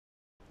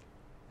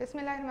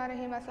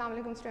Bismillahirrahmanirrahim. Assalamu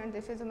alaikum students.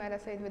 This is Umaira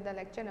Said with the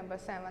lecture number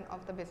 7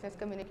 of the business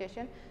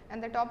communication,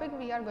 and the topic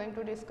we are going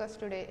to discuss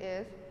today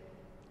is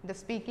the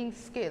speaking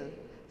skill.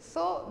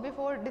 So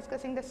before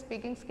discussing the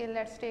speaking skill,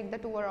 let's take the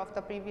tour of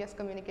the previous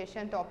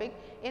communication topic,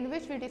 in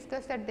which we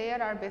discussed that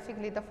there are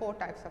basically the 4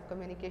 types of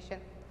communication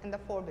and the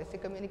 4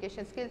 basic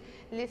communication skills: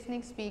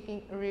 listening,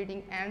 speaking,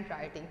 reading and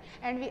writing.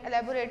 And we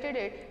elaborated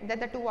it that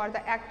the 2 are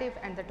the active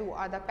and the 2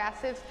 are the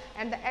passives,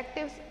 and the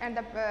actives and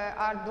the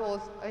are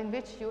those in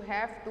which you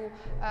have to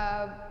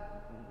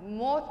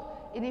more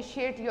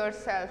initiate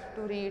yourself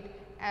to read,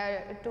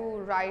 to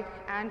write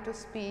and to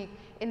speak,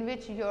 in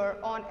which your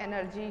own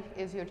energy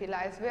is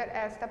utilized,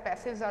 whereas the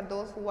passives are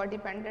those who are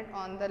dependent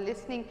on the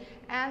listening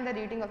and the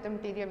reading of the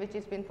material which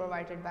is being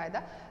provided by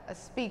the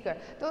speaker.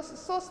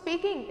 So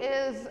speaking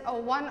is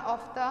one of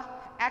the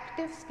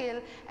active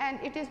skill, and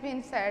it is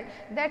being said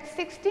that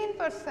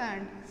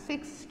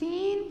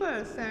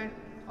 16%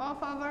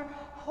 of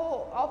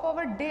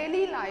our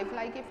daily life,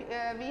 like if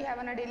we have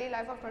a daily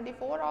life of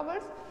 24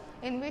 hours,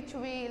 in which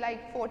we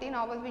like 14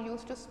 hours we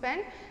used to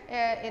spend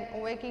in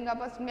waking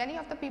up. Many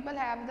of the people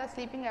have the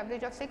sleeping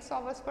average of 6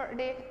 hours per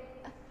day.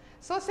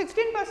 So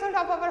 16%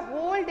 of our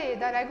whole day,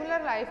 the regular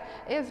life,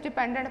 is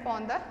dependent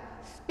upon the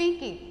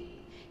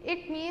speaking.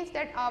 It means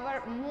that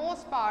our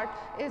most part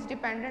is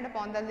dependent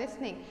upon the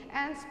listening,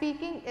 and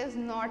speaking is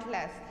not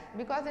less,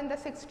 because in the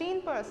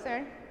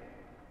 16%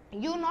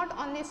 you not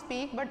only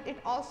speak, but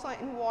it also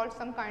involves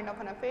some kind of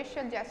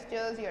facial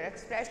gestures, your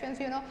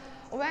expressions.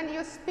 When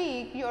you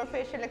speak, your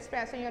facial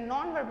expression, your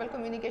non-verbal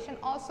communication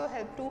also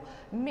help to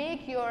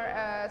make your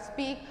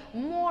speak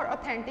more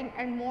authentic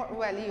and more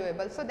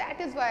valuable. So that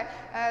is why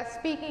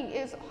speaking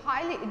is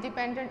highly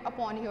dependent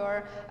upon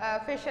your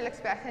facial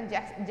expression,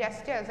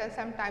 gestures, and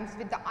sometimes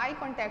with the eye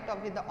contact or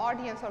with the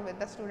audience or with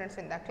the students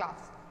in the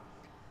class.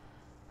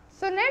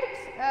 So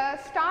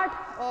let's start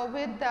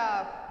with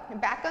the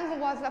Bacon, who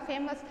was a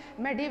famous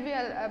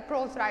medieval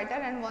prose writer,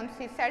 and once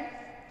he said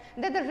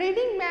that the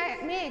reading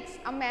makes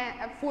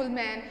a full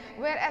man,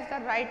 whereas the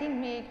writing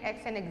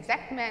makes an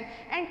exact man,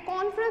 and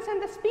conference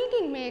and the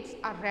speaking makes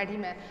a ready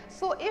man.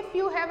 So if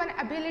you have an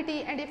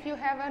ability, and if you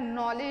have a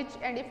knowledge,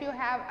 and if you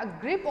have a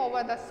grip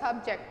over the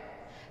subject,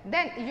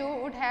 then you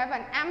would have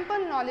an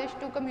ample knowledge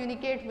to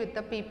communicate with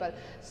the people.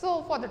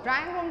 So for the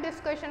drawing room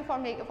discussion, for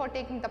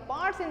taking the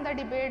parts in the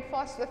debate,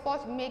 for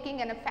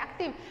making an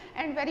effective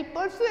and very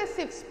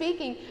persuasive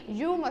speaking,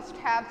 you must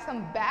have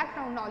some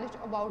background knowledge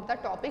about the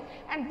topic,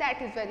 and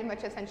that is very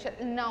much essential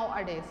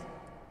nowadays.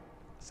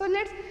 So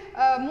let's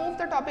move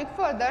the topic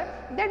further,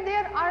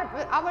 that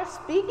our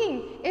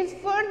speaking is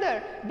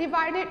further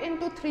divided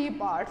into 3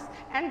 parts,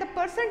 and the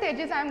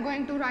percentages I am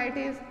going to write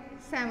is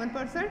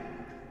 7%,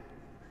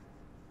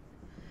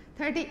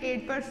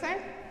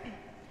 38%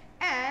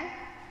 and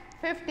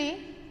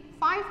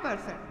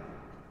 55%.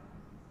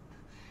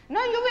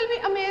 Now you will be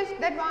amazed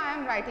that why I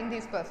am writing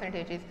these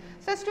percentages.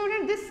 So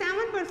student, this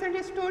 7%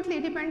 is totally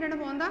dependent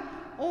upon the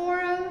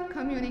oral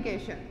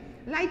communication.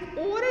 Like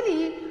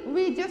orally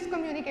we just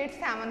communicate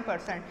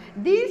 7%.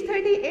 These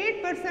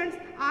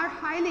 38% are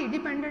highly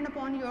dependent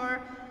upon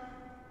your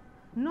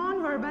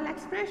non-verbal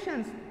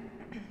expressions,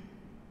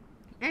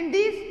 and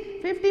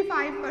these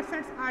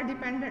 55% are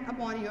dependent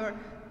upon your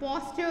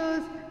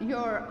postures,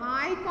 your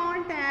eye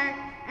contact,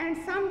 and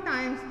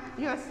sometimes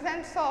your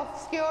sense of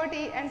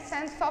security and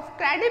sense of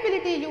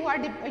credibility you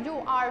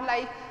are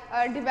like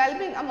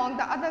developing among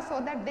the others,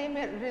 so that they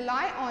may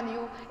rely on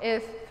you,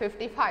 is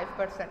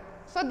 55%.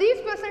 So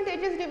these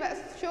percentages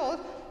shows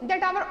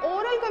that our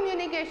oral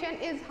communication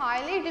is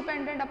highly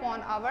dependent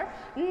upon our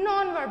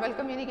non-verbal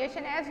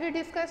communication, as we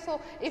discussed. So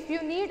if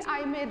you need,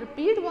 I may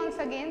repeat once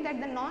again that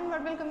the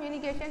non-verbal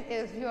communication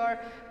is your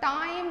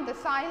time, the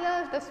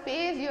silence, the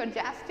space, your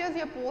gestures,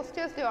 your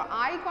postures, your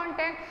eye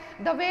contact,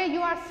 the way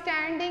you are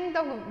standing,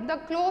 the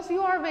clothes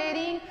you are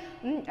wearing,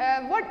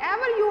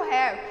 whatever you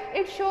have,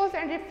 it shows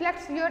and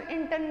reflects your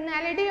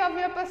internality of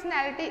your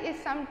personality. It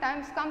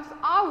sometimes comes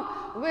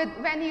out with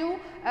when you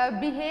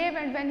behave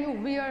and when you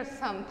wear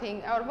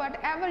something, or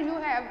whatever you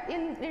have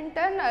in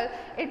internal,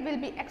 it will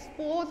be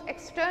exposed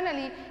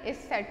externally, is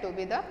said to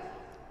be the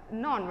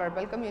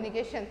non-verbal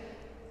communication.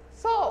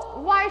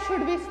 So why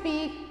should we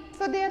speak?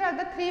 So there are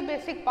the 3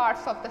 basic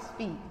parts of the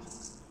speech.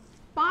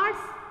 Parts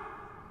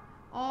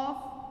of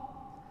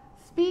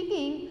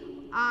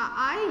speaking,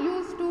 I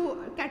used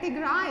to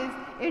categorize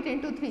it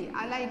into 3.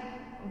 I like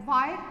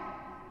why,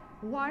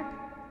 what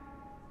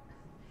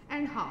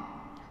and how.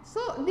 So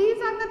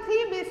these are the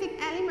 3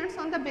 basic elements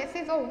on the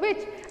basis of which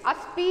a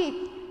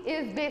speech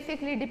is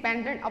basically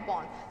dependent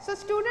upon. So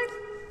students,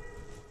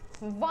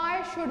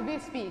 why should we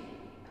speak?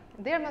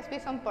 There must be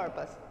some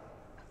purpose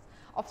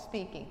of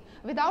speaking.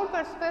 Without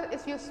purpose,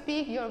 if you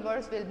speak, your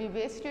words will be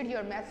wasted,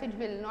 your message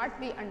will not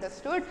be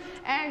understood,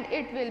 and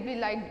it will be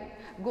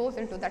like goes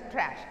into the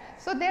trash.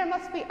 So there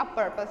must be a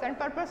purpose, and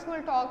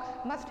purposeful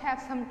talk must have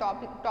some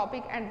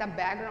topic and the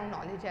background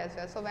knowledge as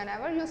well. So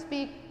whenever you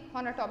speak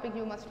on a topic,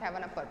 you must have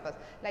a purpose,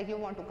 like you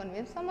want to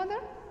convince some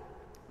other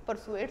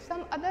persuade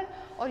some other,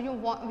 or you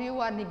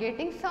are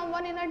negating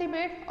someone in a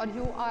debate, or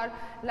you are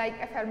like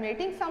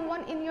affirmating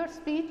someone in your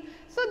speech.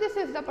 So this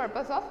is the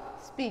purpose of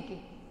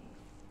speaking.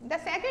 The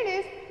second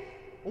is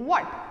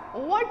what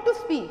to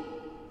speak.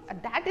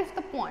 That is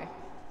the point.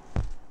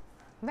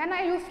 When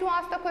I used to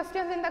ask the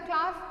questions in the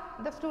class,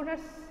 the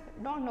students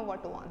don't know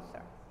what to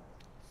answer.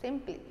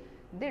 Simply,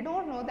 they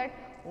don't know that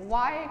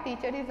why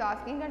teacher is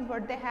asking and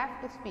what they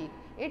have to speak.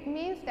 It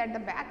means that the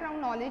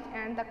background knowledge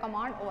and the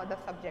command over the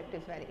subject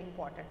is very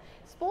important.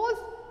 Suppose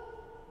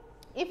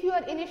if you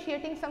are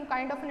initiating some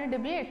kind of a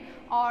debate,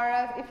 or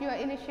if you are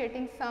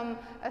initiating some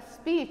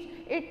speech,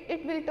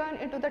 it will turn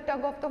into the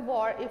tug of the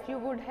war if you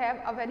would have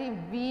a very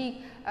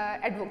weak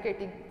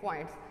advocating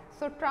points.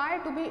 So try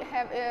to be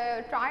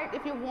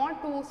if you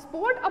want to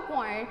support a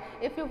point,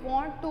 if you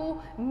want to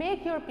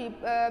make your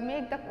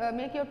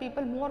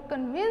people more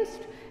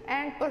convinced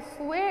and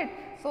persuade,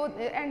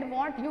 and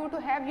want you to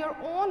have your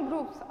own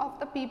groups of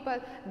the people,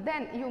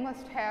 then you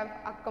must have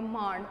a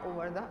command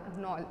over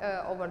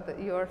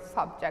your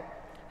subject.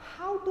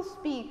 How to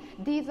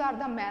speak, these are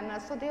the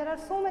manners. So there are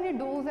so many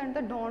do's and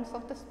the don'ts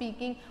of the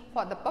speaking,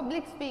 for the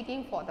public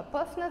speaking, for the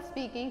personal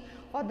speaking,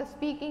 for the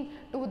speaking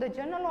to the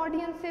general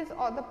audiences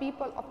or the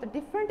people of the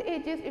different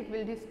ages. It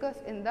will discuss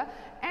in the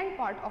end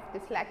part of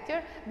this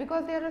lecture,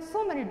 because there are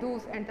so many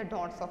do's and the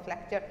don'ts of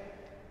lecture.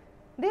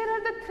 There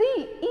are the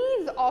 3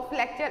 E's of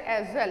lecture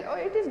as well. Oh,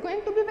 it is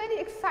going to be very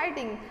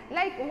exciting.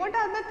 Like, what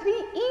are the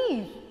 3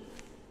 E's?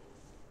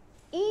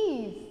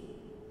 E's.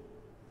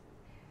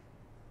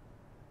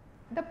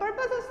 The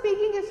purpose of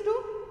speaking is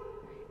to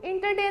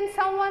entertain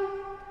someone.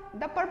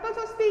 The purpose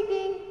of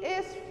speaking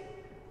is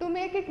to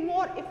make it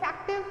more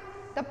effective.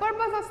 The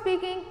purpose of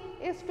speaking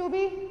is to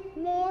be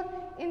more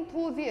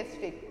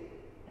enthusiastic.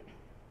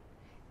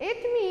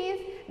 It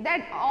means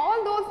that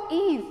all those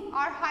E's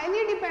are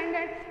highly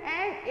dependent,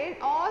 and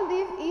all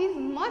these E's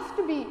must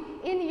be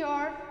in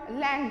your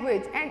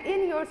language and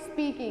in your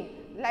speaking.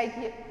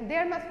 Like,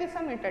 there must be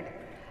some entertainment.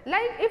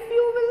 Like, if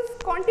you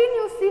will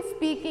continuously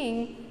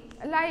speaking,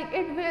 like,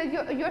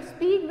 your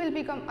speak will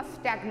become a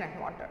stagnant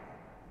water,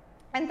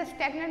 and the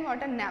stagnant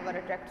water never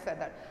attracts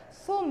others.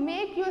 So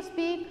make your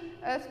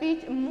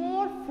speech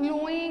more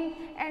flowing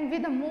and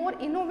with a more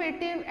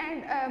innovative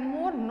and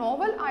more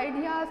novel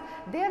ideas.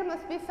 There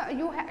must be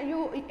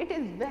it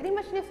is very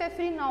much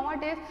necessary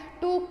nowadays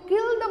to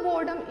kill the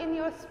boredom in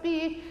your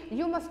speech.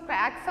 You must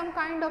crack some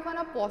kind of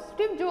a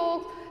positive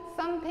jokes,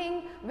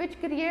 something which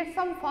creates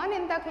some fun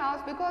in the class,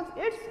 because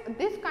it's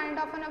this kind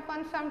of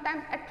fun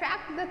sometimes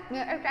attract the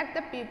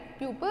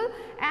pupil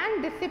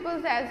and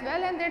disciples as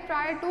well, and they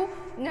try to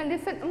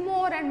listen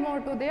more and more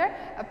to their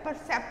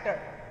preceptor.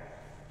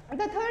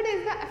 The third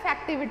is the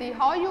effectivity.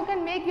 How you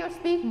can make your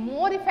speech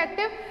more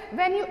effective?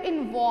 When you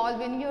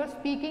involve in your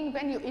speaking,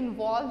 when you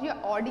involve your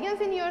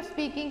audience in your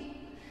speaking.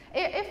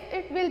 If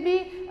it will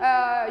be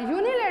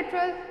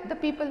unilateral, the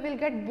people will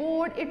get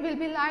bored. It will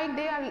be like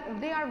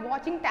they are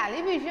watching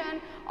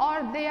television,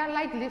 or they are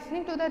like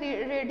listening to the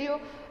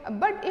radio.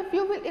 But if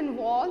you will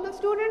involve the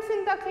students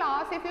in the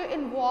class, if you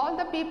involve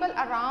the people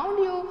around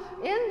you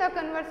in the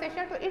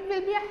conversation, so it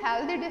will be a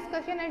healthy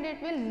discussion, and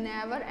it will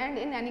never end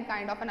in any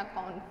kind of a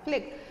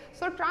conflict.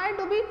 So try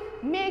to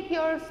make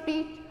your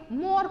speech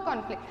more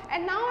conflict.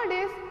 And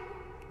nowadays,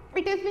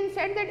 it has been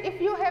said that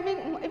if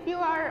you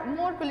are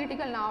more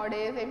political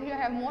nowadays, if you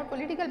have more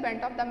political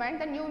bent of the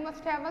mind, then you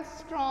must have a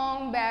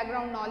strong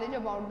background knowledge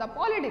about the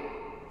politics.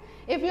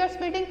 If you are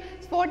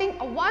supporting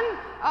one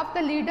of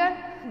the leader,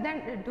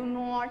 then do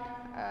not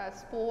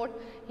support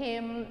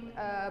him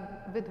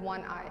with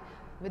one eye.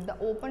 With the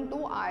open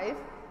 2 eyes,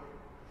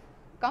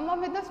 come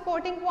up with the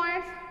supporting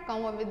points,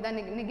 come up with the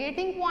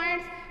negating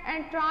points,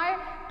 and try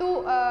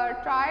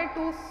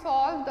to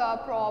solve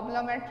the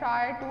problem, and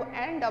try to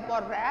end up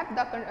or wrap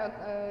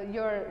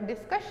your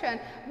discussion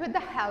with the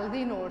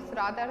healthy notes,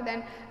 rather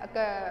than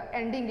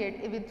ending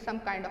it with some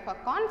kind of a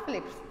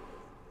conflicts.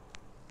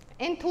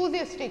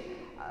 Enthusiastic.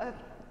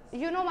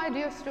 You know, my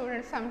dear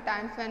students,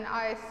 sometimes when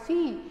I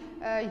see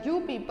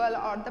you people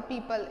or the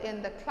people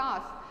in the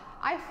class,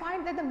 I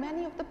find that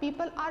many of the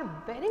people are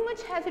very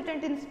much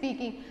hesitant in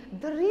speaking.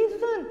 The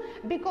reason,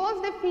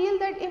 because they feel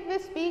that if we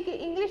speak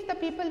English, the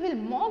people will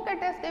mock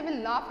at us, they will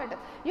laugh at us.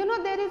 You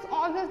know, there is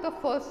always the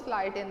first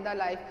light in the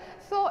life.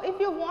 So if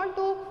you want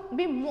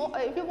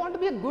to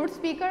be a good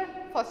speaker,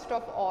 first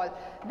of all,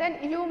 then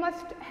you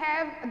must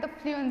have the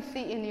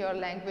fluency in your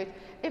language.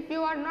 If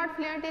you are not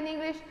fluent in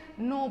English,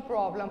 no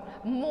problem.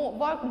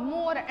 Work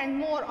more and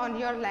more on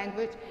your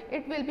language.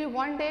 It will be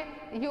one day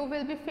you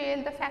will be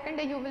failed, the second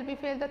day you will be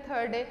failed, the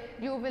third day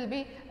you will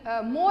be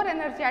more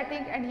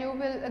energetic, and you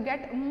will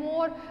get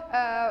more,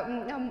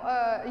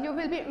 you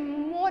will be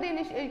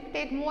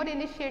take more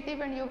initiative,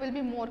 and you will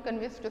be more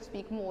convinced to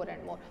speak more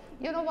and more.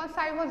 You know, once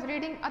I was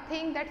reading a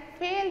thing that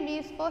fail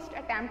means first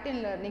attempt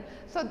in learning.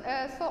 So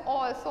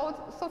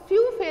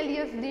few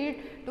failures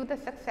lead to the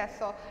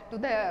success, or to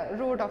the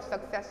road of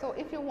success. So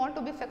if you want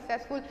to be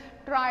successful,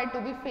 try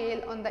to be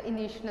fail on the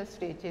initial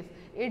stages.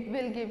 It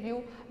will give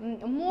you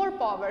more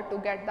power to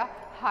get the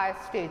higher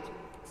stage.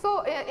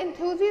 So,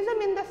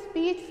 enthusiasm in the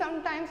speech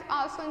sometimes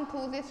also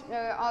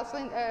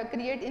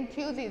create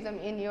enthusiasm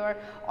in your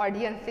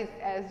audiences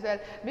as well,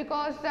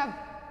 because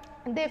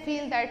they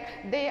feel that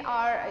they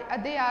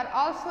are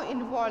also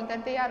involved,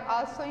 that they are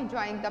also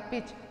enjoying the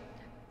pitch.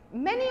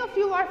 Many of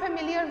you are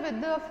familiar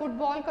with the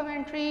football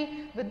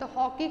commentary, with the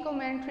hockey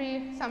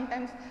commentary,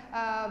 sometimes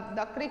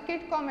the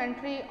cricket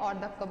commentary or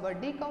the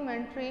kabaddi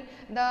commentary.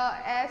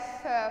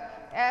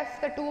 As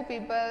the two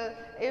people,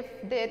 if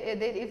there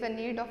is a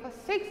need of a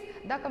six,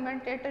 the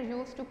commentator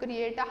used to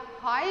create a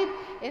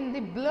hype in the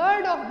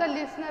blood of the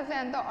listeners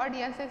and the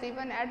audiences,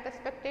 even at the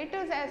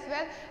spectators as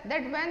well,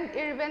 that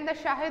when the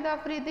Shahid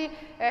Afridi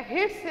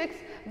hit six,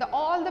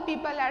 all the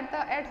people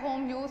at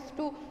home used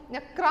to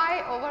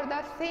cry over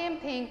the same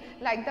thing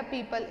like the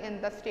people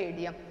in the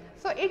stadium.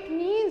 So, it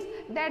means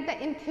that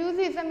the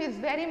enthusiasm is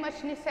very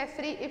much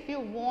necessary if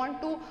you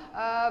want to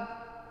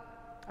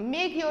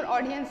make your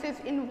audiences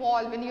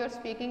involved when you are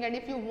speaking, and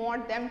if you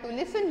want them to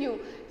listen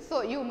you.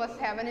 So, you must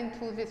have an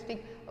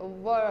enthusiastic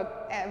word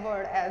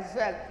as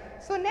well.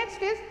 So,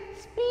 next is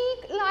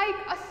speak like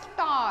a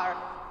star.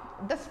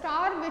 The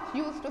star which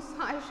used to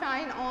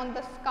shine on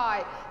the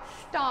sky,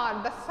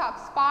 star, the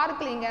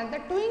sparkling and the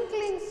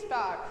twinkling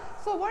star.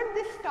 So, what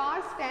this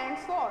star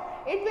stands for?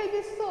 It will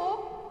be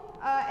so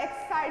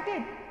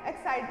excited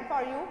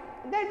for you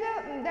that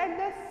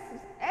the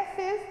S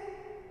is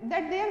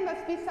that there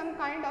must be some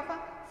kind of a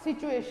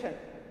situation.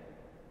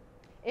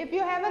 If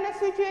you have a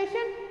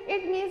situation,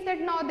 it means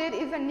that now there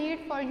is a need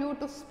for you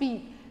to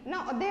speak.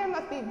 Now, there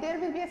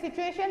will be a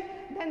situation,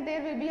 then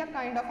there will be a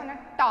kind of a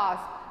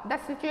task. The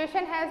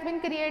situation has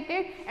been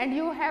created and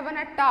you have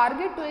a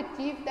target to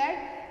achieve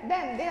that,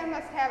 then there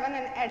must have an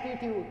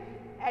attitude.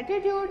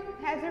 Attitude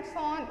has its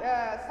own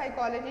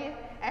psychology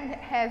and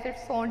has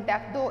its own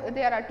depth, though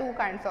there are two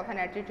kinds of an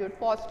attitude,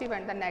 positive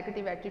and the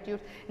negative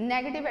attitudes.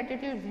 Negative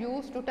attitudes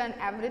used to turn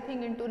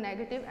everything into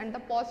negative, and the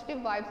positive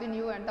vibes in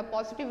you and the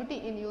positivity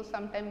in you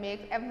sometimes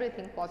makes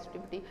everything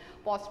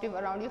positive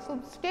around you. So,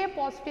 stay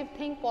positive,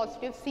 think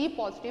positive, see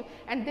positive,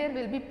 and there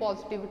will be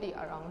positivity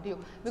around you,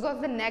 because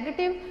the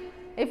negative,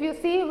 if you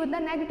see with the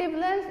negative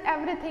lens,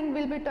 everything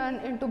will be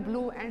turned into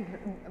blue and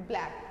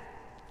black.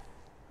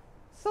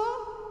 So,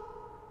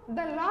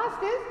 the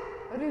last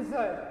is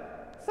result.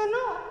 So,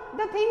 now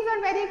the things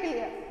are very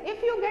clear.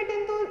 If you get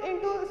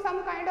into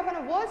some kind of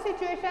a worse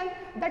situation,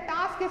 the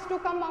task is to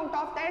come out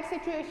of that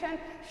situation,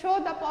 show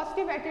the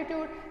positive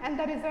attitude, and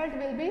the result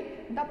will be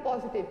the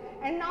positive.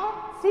 And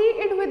now see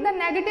it with the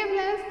negative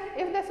lens.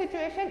 If the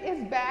situation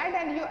is bad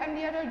and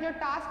your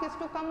task is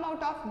to come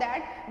out of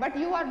that, but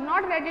you are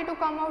not ready to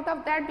come out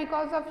of that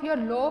because of your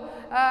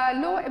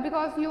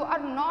because you are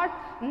not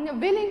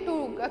willing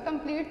to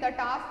complete the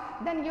task,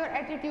 then your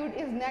attitude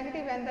is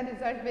negative and the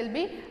result will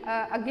be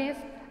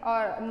against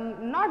or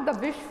not the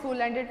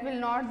wishful, and it will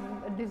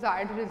not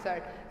desired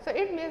result. So,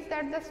 it means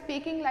that the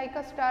speaking like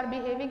a star,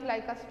 behaving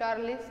like a star,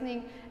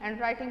 listening and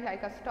writing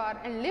like a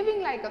star, and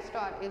living like a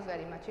star is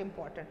very much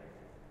important.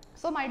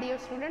 So, my dear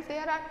students,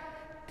 there are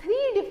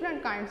three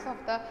different kinds of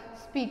the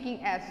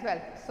speaking as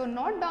well. So,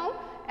 note down,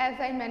 as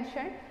I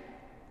mentioned,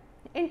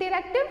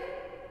 interactive,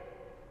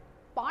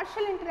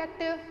 partial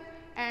interactive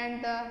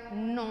and the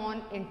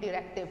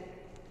non-interactive.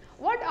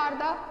 What are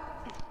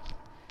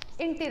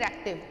the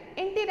interactive?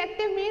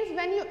 Interactive means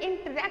when you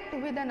interact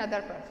with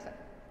another person.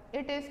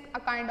 It is a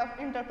kind of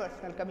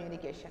interpersonal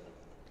communication.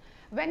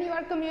 When you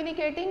are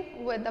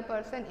communicating with the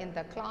person in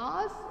the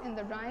class, in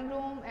the drawing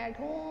room, at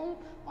home,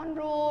 on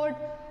road,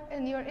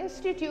 in your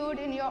institute,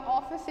 in your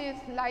offices,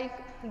 like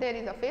there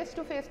is a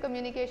face-to-face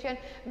communication.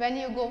 When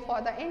you go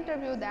for the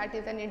interview, that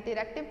is an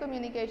interactive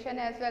communication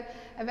as well.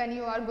 When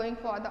you are going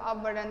for the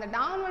upward and the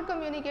downward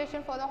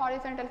communication, for the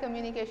horizontal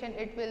communication,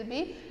 it will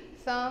be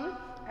some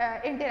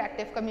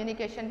interactive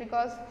communication,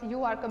 because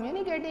you are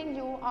communicating,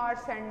 you are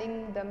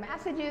sending the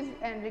messages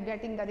and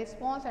getting the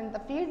response and the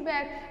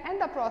feedback, and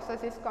the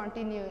process is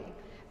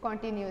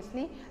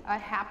continuously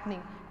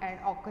happening and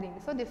occurring.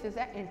 So, this is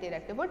an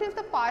interactive. What is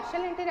the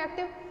partial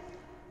interactive?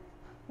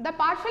 The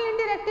partial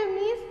interactive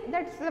means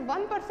that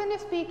one person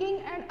is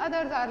speaking and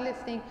others are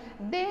listening.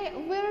 They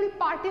will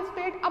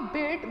participate a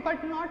bit,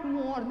 but not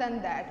more than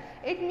that.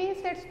 It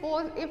means that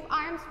suppose if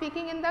I am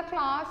speaking in the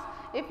class,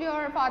 if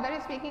your father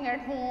is speaking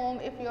at home,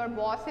 if your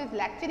boss is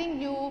lecturing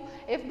you,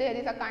 if there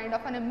is a kind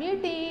of a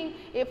meeting,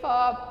 if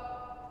a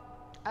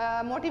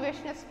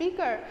motivational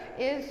speaker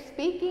is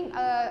speaking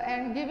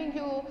and giving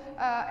you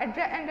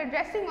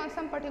addressing on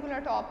some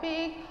particular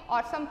topic,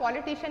 or some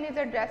politician is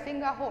addressing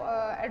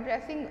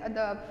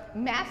the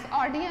mass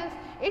audience,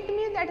 it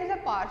means that is a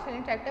partial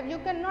interactive. You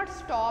cannot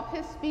stop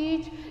his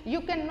speech,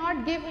 you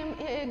cannot give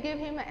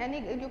him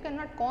any, you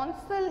cannot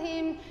counsel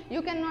him,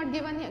 you cannot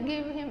give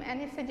him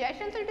any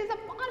suggestions. So, it is a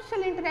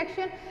partial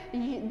interaction.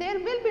 There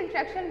will be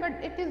interaction, but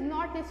it is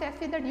not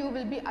necessary that you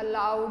will be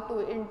allowed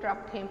to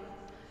interrupt him.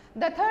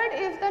 The third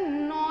is the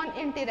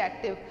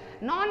non-interactive.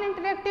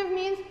 Non-interactive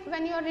means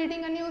when you are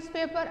reading a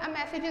newspaper, a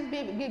message is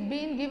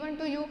being given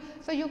to you,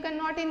 so you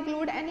cannot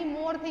include any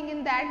more thing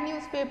in that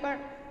newspaper.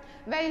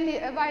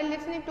 while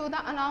listening to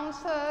the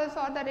announcers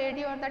or the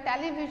radio or the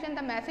television,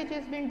 the message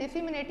is been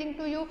disseminating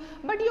to you,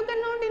 but you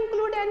cannot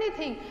include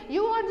anything.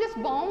 You are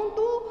just bound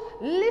to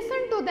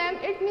listen to them.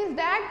 It means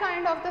that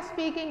kind of the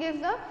speaking is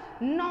the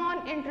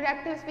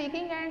non-interactive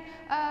speaking, and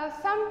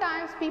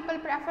sometimes people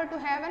prefer to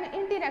have an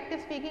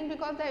interactive speaking,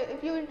 because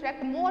if you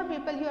interact more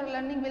people, your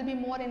learning will be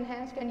more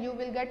enhanced and you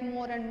will get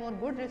more and more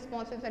good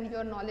responses and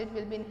your knowledge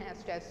will be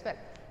enhanced as well.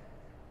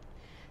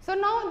 So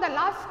now the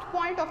last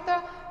point of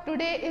the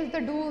today is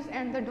the do's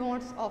and the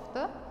don'ts of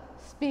the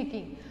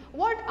speaking.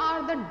 What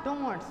are the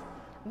don'ts?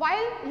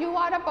 While you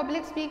are a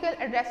public speaker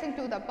addressing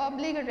to the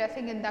public,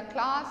 addressing in the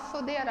class,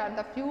 so there are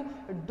the few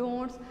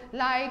don'ts,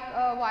 like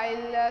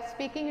while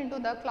speaking into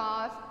the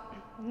class,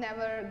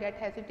 never get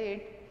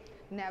hesitate,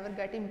 never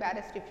get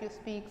embarrassed if you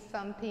speak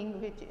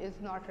something which is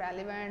not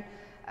relevant,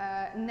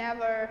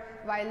 never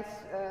while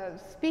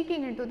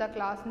speaking into the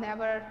class,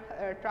 never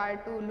try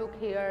to look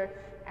here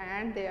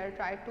and there,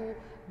 try to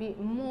be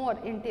more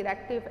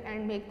interactive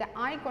and make the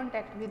eye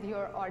contact with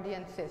your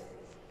audiences.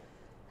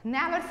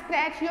 Never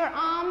scratch your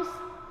arms,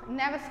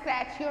 never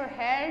scratch your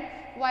head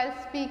while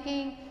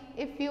speaking.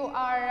 If you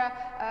are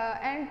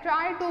and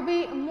try to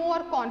be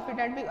more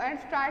confident and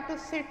try to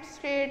sit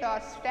straight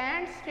or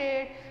stand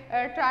straight,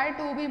 try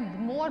to be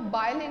more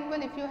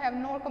bilingual. If you have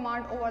no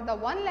command over the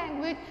one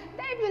language,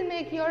 that will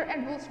make your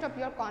and boost up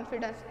your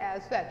confidence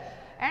as well.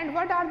 And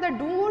what are the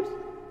do's?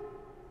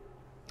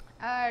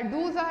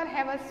 Do's are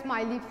have a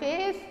smiley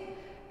face,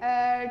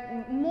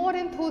 more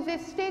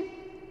enthusiastic,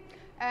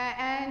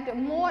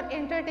 and more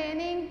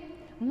entertaining,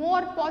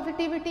 more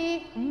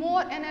positivity,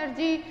 more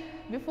energy.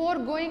 Before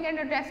going and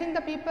addressing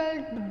the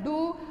people,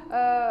 do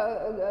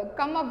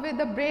come up with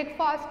the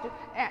breakfast.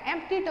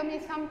 Empty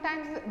tummy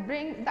sometimes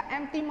bring the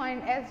empty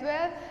mind as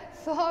well.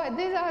 So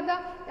these are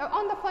the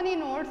on the funny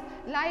notes,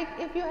 like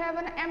if you have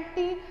an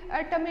empty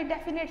tummy,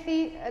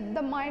 definitely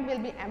the mind will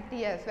be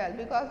empty as well,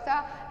 because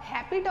the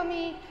happy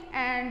tummy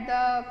and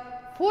the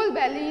full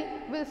belly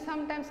will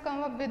sometimes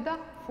come up with the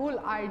full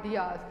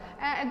ideas.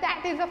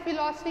 That is a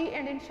philosophy,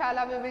 and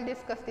inshallah we will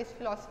discuss this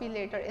philosophy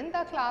later in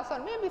the class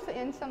or maybe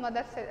in some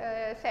other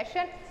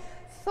session.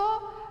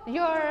 So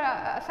your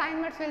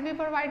assignments will be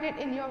provided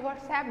in your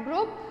WhatsApp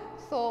group.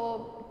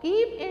 So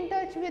keep in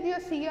touch with your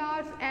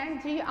CRs and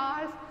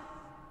GRs.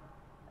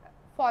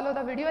 Follow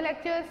the video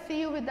lectures. See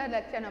you with the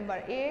lecture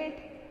number 8.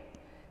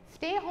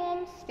 Stay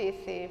home, stay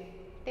safe.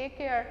 Take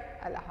care.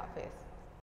 Allah Hafiz.